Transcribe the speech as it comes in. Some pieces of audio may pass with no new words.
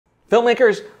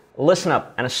Filmmakers, listen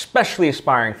up, and especially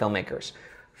aspiring filmmakers.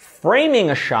 Framing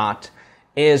a shot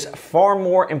is far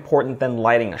more important than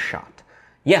lighting a shot.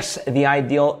 Yes, the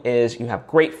ideal is you have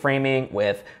great framing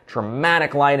with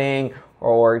dramatic lighting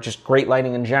or just great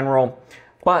lighting in general.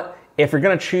 But if you're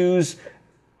going to choose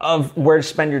of where to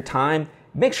spend your time,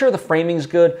 make sure the framing is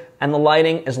good and the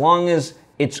lighting, as long as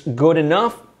it's good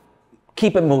enough,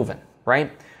 keep it moving,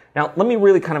 right? Now, let me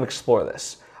really kind of explore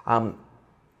this.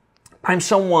 I'm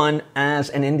someone, as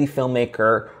an indie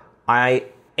filmmaker, I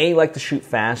like to shoot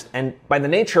fast, and by the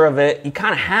nature of it, you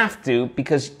kind of have to,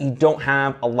 because you don't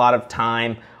have a lot of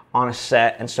time on a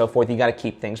set and so forth. You got to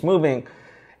keep things moving.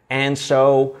 And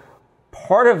so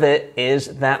part of it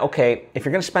is that, okay, if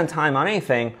you're going to spend time on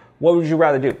anything, what would you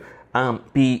rather do?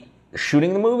 Be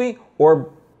shooting the movie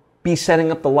or be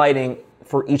setting up the lighting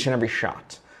for each and every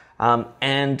shot?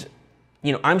 And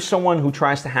you know, I'm someone who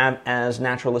tries to have as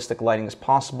naturalistic lighting as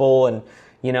possible and,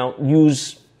 you know,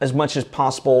 use as much as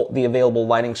possible the available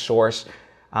lighting source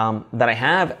that I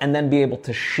have, and then be able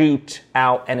to shoot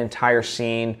out an entire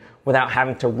scene without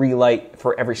having to relight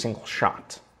for every single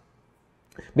shot.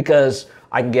 Because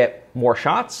I can get more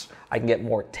shots, I can get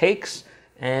more takes,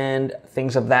 and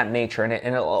things of that nature. And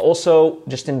it also,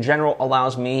 just in general,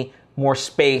 allows me more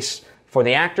space for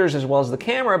the actors as well as the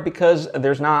camera, because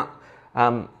there's not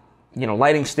you know,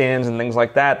 lighting stands and things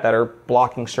like that that are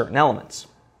blocking certain elements.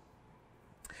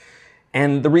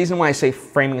 And the reason why I say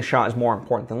framing a shot is more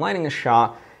important than lighting a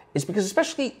shot is because,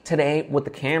 especially today with the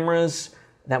cameras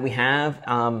that we have,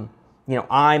 you know,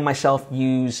 I myself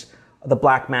use the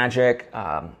Blackmagic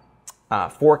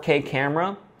 4K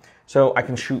camera, so I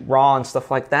can shoot RAW and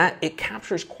stuff like that. It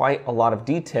captures quite a lot of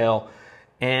detail,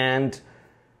 and,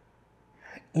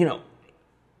 you know,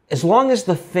 as long as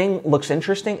the thing looks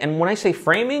interesting, and when I say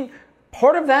framing,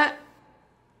 part of that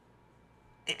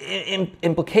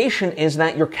implication is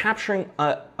that you're capturing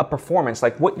a performance.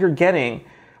 Like, what you're getting,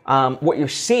 what you're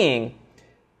seeing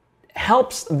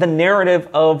helps the narrative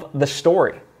of the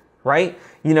story, right?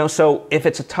 You know, so if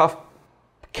it's a tough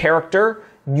character,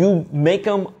 you make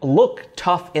them look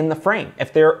tough in the frame.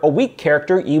 If they're a weak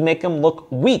character, you make them look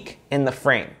weak in the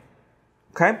frame,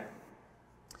 okay?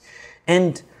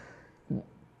 And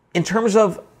in terms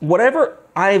of whatever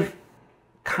I've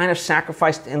kind of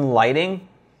sacrificed in lighting,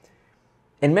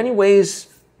 in many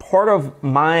ways, part of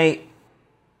my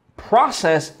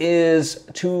process is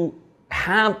to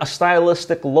have a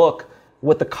stylistic look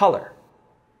with the color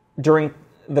during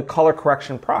the color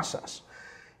correction process.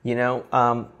 You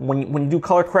know, when you do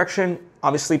color correction,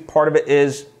 obviously part of it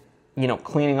is, you know,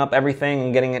 cleaning up everything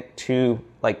and getting it to,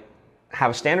 like,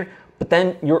 have a standard, but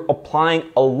then you're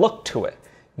applying a look to it.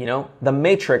 You know, The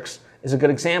Matrix is a good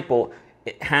example.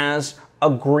 It has a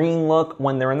green look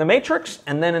when they're in the Matrix,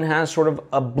 and then it has sort of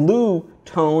a blue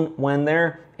tone when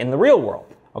they're in the real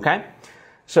world, okay?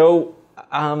 So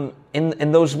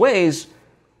in those ways,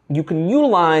 you can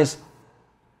utilize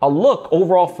a look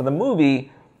overall for the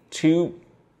movie to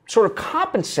sort of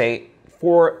compensate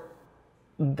for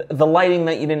the lighting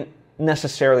that you didn't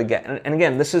necessarily get. And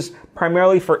again, this is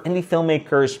primarily for indie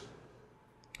filmmakers.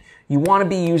 You want to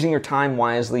be using your time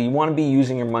wisely. You want to be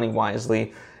using your money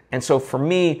wisely. And so for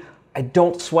me, I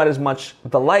don't sweat as much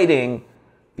the lighting,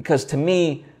 because to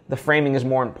me, the framing is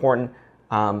more important.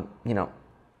 You know,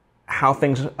 how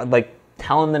things, like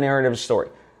telling the narrative story,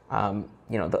 you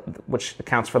know, which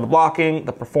accounts for the blocking,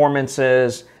 the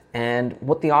performances, and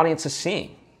what the audience is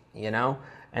seeing, you know?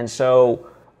 And so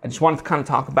I just wanted to kind of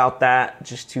talk about that,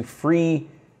 just to free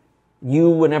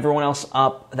you and everyone else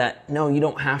up, that no, you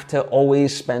don't have to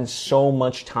always spend so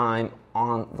much time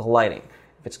on the lighting.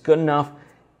 If it's good enough,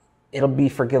 it'll be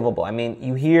forgivable. I mean,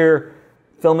 you hear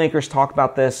filmmakers talk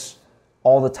about this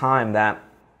all the time, that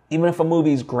even if a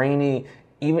movie is grainy,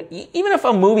 even if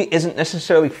a movie isn't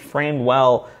necessarily framed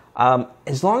well,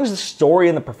 as long as the story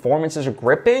and the performances are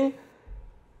gripping,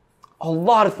 a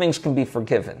lot of things can be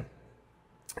forgiven.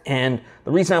 And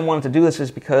the reason I wanted to do this is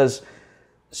because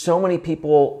so many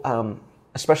people,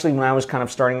 especially when I was kind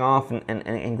of starting off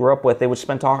and grew up with, they would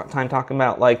spend time talking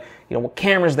about, like, you know, what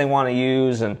cameras they want to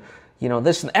use, and, you know,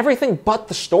 this and everything but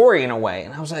the story in a way.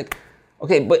 And I was like,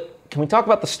 okay, but can we talk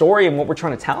about the story and what we're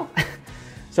trying to tell?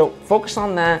 So focus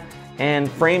on that,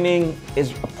 and framing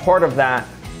is a part of that.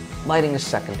 Lighting is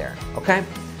secondary, okay?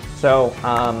 So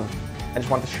I just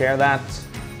want to share that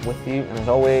with you. And as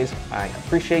always, I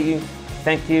appreciate you.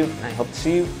 Thank you. And I hope to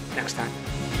see you next time.